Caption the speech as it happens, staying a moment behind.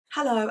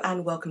Hello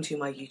and welcome to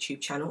my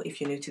YouTube channel. If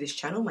you're new to this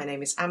channel, my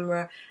name is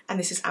Amra and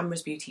this is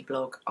Amra's Beauty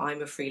Blog.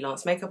 I'm a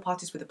freelance makeup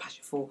artist with a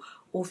passion for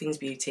all things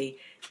beauty.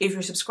 If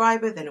you're a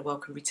subscriber, then a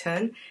welcome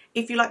return.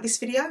 If you like this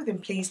video, then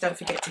please don't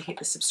forget to hit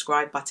the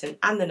subscribe button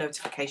and the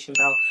notification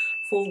bell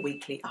for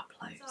weekly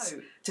uploads.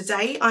 So,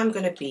 today I'm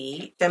going to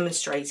be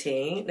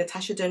demonstrating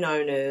Natasha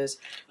Denona's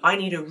I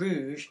Need a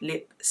Rouge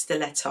Lip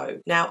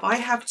Stiletto. Now I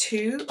have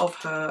two of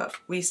her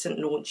recent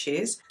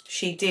launches.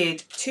 She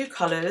did two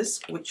colours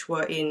which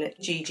were in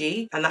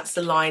Gigi, and that's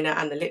the liner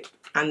and the lip,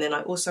 and then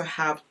I also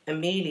have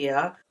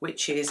Emilia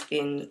which is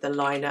in the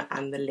liner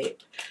and the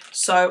lip.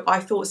 So I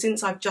thought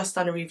since I've just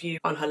done a review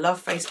on her Love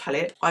Face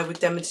palette, I would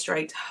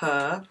demonstrate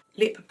her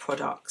lip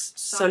products.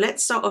 So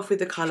let's start off with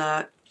the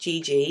colour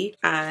Gigi,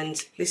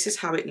 and this is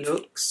how it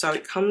looks. So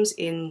it comes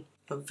in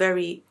a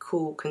very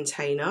cool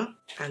container,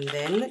 and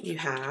then you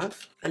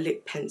have a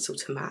lip pencil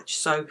to match.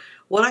 So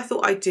what I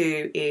thought I'd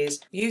do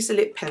is use the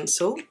lip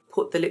pencil,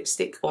 put the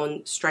lipstick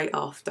on straight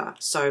after.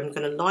 So I'm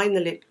going to line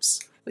the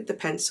lips with the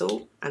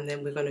pencil and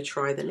then we're going to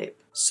try the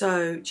lip.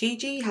 So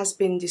Gigi has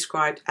been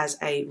described as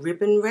a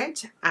ribbon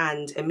red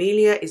and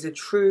Emilia is a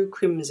true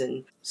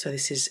crimson. So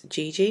this is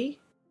Gigi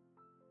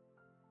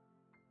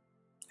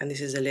and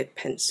this is a lip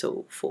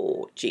pencil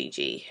for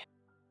Gigi.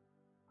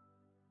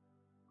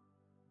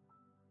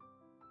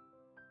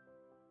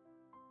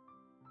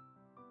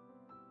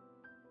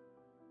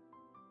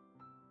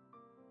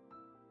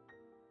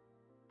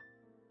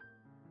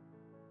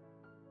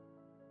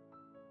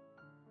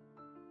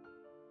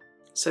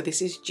 So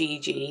this is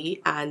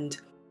Gigi and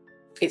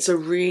it's a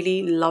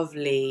really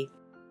lovely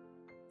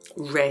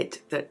red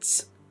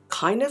that's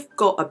kind of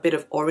got a bit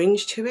of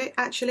orange to it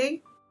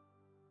actually.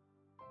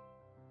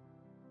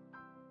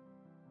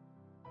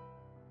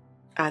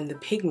 And the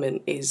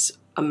pigment is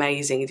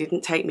amazing. It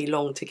didn't take me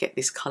long to get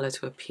this colour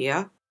to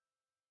appear.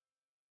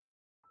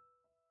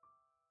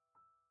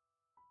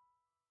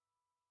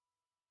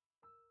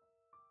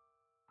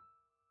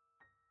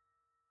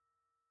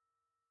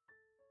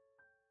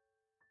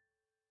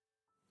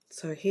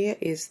 So here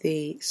is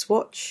the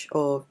swatch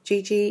of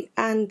Gigi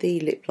and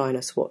the lip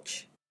liner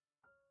swatch.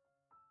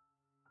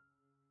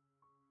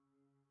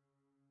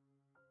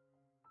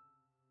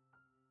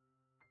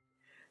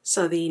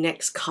 So the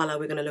next colour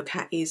we're going to look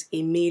at is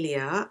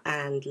Emilia,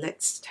 and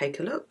let's take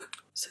a look.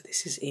 So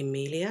this is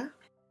Emilia.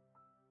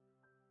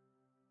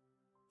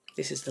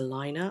 This is the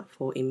liner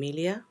for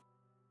Emilia.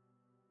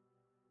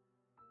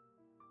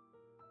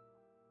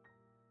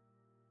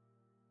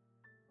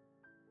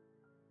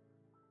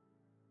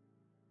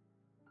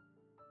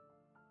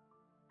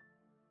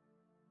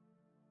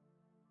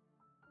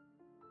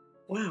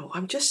 Wow,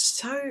 I'm just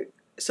so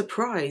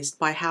surprised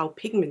by how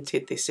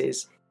pigmented this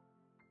is.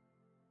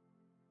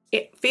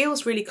 It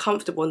feels really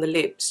comfortable on the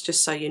lips,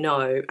 just so you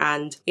know,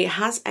 and it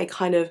has a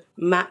kind of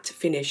matte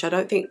finish. I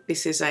don't think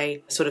this is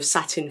a sort of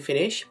satin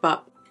finish,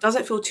 but it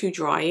doesn't feel too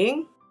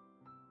drying.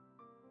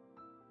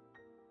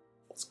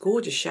 It's a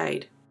gorgeous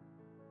shade.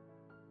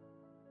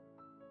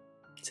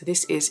 So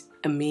this is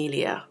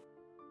Emilia.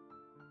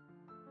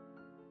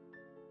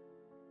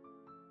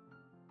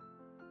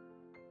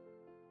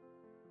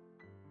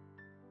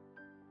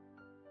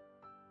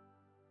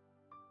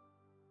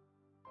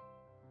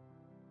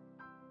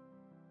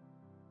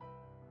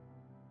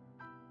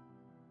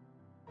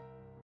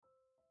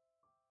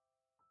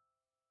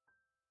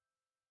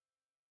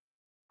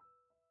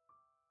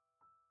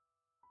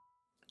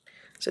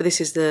 So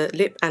this is the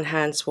lip and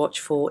hand swatch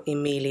for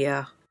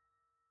Emilia.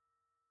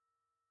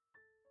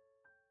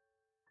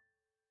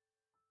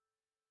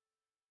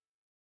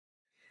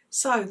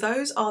 So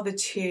those are the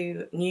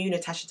two new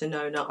Natasha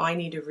Denona I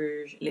Need a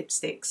Rouge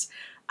lipsticks,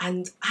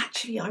 and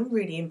actually I'm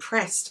really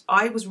impressed.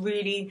 I was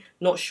really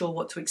not sure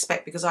what to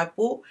expect because I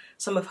bought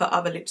some of her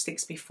other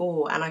lipsticks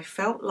before and I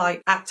felt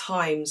like at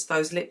times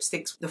those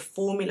lipsticks, the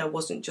formula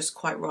wasn't just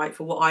quite right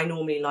for what I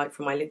normally like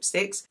from my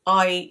lipsticks.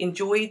 I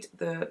enjoyed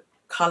the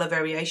colour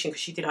variation because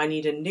she did I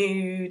Need a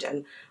Nude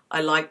and I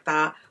like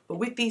that, but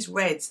with these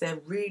reds they're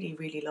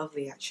really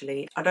lovely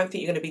actually. I don't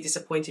think you're going to be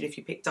disappointed if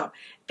you picked up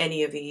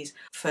any of these.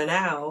 For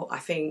now I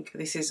think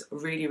this is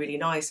really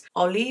nice.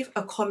 I'll leave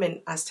a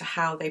comment as to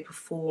how they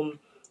perform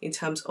in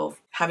terms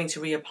of having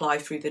to reapply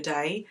through the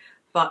day,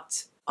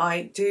 but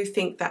I do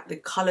think that the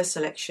colour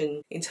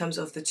selection in terms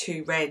of the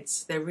two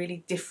reds, they're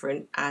really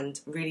different and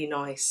really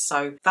nice.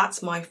 So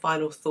that's my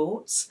final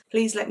thoughts.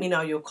 Please let me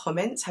know your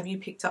comments. Have you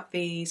picked up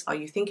these? Are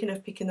you thinking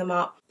of picking them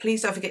up?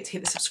 Please don't forget to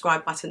hit the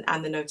subscribe button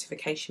and the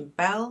notification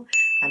bell,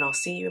 and I'll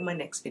see you in my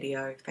next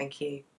video. Thank you.